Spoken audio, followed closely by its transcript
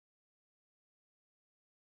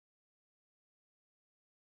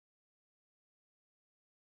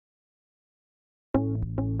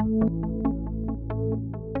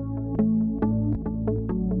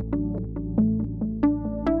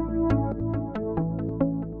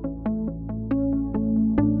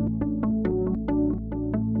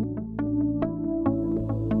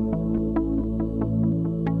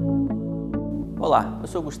Olá, eu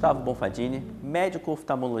sou Gustavo Bonfadini, médico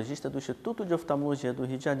oftalmologista do Instituto de Oftalmologia do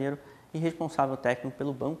Rio de Janeiro e responsável técnico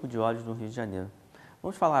pelo Banco de Olhos do Rio de Janeiro.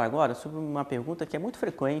 Vamos falar agora sobre uma pergunta que é muito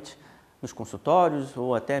frequente nos consultórios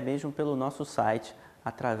ou até mesmo pelo nosso site,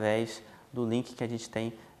 através do link que a gente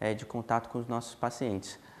tem de contato com os nossos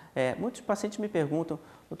pacientes. Muitos pacientes me perguntam,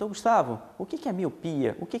 Dr. Gustavo, o que é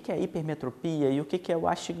miopia, o que é hipermetropia e o que é o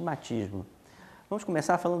astigmatismo? Vamos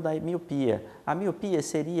começar falando da miopia. A miopia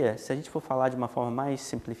seria, se a gente for falar de uma forma mais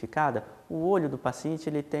simplificada, o olho do paciente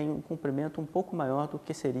ele tem um comprimento um pouco maior do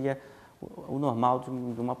que seria o normal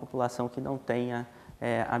de uma população que não tenha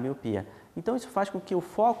a miopia. Então isso faz com que o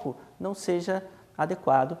foco não seja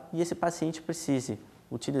adequado e esse paciente precise,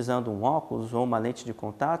 utilizando um óculos ou uma lente de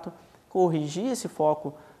contato, corrigir esse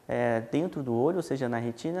foco dentro do olho, ou seja, na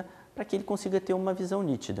retina, para que ele consiga ter uma visão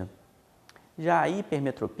nítida. Já a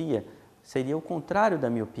hipermetropia seria o contrário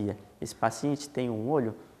da miopia. Esse paciente tem um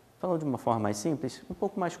olho, falando de uma forma mais simples, um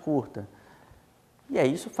pouco mais curta. E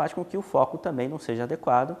aí isso faz com que o foco também não seja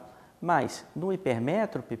adequado, mas no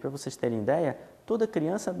hipermétrope, para vocês terem ideia, toda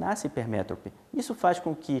criança nasce hipermétrope. Isso faz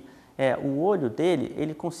com que o olho dele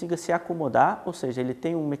ele consiga se acomodar, ou seja, ele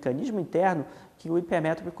tem um mecanismo interno que o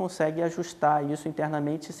hipermétrope consegue ajustar isso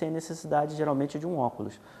internamente sem necessidade geralmente de um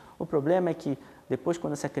óculos. O problema é que depois,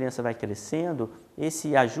 quando essa criança vai crescendo,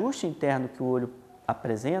 esse ajuste interno que o olho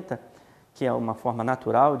apresenta, que é uma forma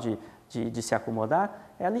natural de se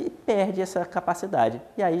acomodar, ela perde essa capacidade.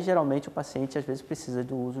 E aí, geralmente, o paciente às vezes precisa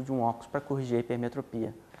do uso de um óculos para corrigir a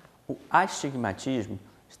hipermetropia. O astigmatismo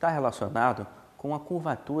está relacionado com a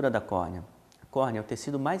curvatura da córnea. A córnea é o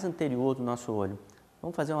tecido mais anterior do nosso olho.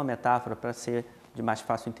 Vamos fazer uma metáfora para ser de mais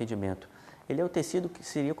fácil entendimento. Ele é o tecido que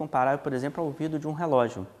seria comparável, por exemplo, ao vidro de um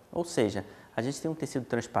relógio. Ou seja, a gente tem um tecido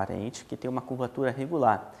transparente que tem uma curvatura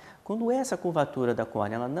regular. Quando essa curvatura da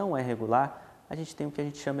córnea ela não é regular, a gente tem o que a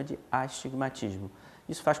gente chama de astigmatismo.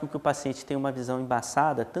 Isso faz com que o paciente tenha uma visão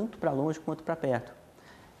embaçada tanto para longe quanto para perto.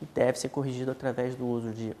 E deve ser corrigido através do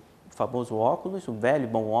uso de o famoso óculos, o velho e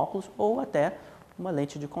bom óculos, ou até uma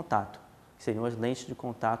lente de contato, que seriam as lentes de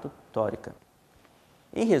contato tórica.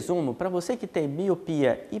 Em resumo, para você que tem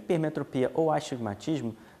miopia, hipermetropia ou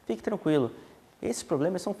astigmatismo, fique tranquilo. Esses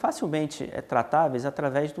problemas são facilmente tratáveis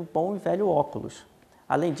através do bom e velho óculos.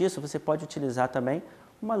 Além disso, você pode utilizar também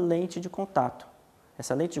uma lente de contato.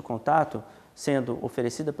 Essa lente de contato, sendo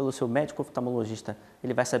oferecida pelo seu médico oftalmologista,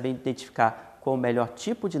 ele vai saber identificar qual o melhor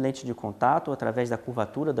tipo de lente de contato através da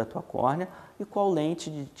curvatura da tua córnea e qual lente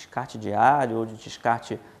de descarte diário ou de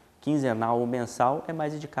descarte quinzenal ou mensal é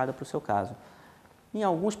mais indicada para o seu caso. Em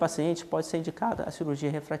alguns pacientes pode ser indicada a cirurgia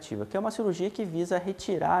refrativa, que é uma cirurgia que visa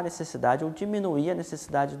retirar a necessidade ou diminuir a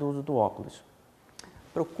necessidade do uso do óculos.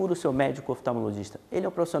 Procure o seu médico oftalmologista. Ele é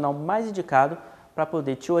o profissional mais indicado para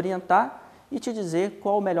poder te orientar e te dizer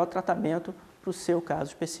qual o melhor tratamento para o seu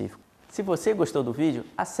caso específico. Se você gostou do vídeo,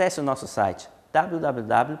 acesse o nosso site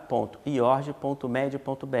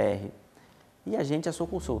www.iorge.med.br e agende a sua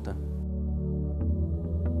consulta.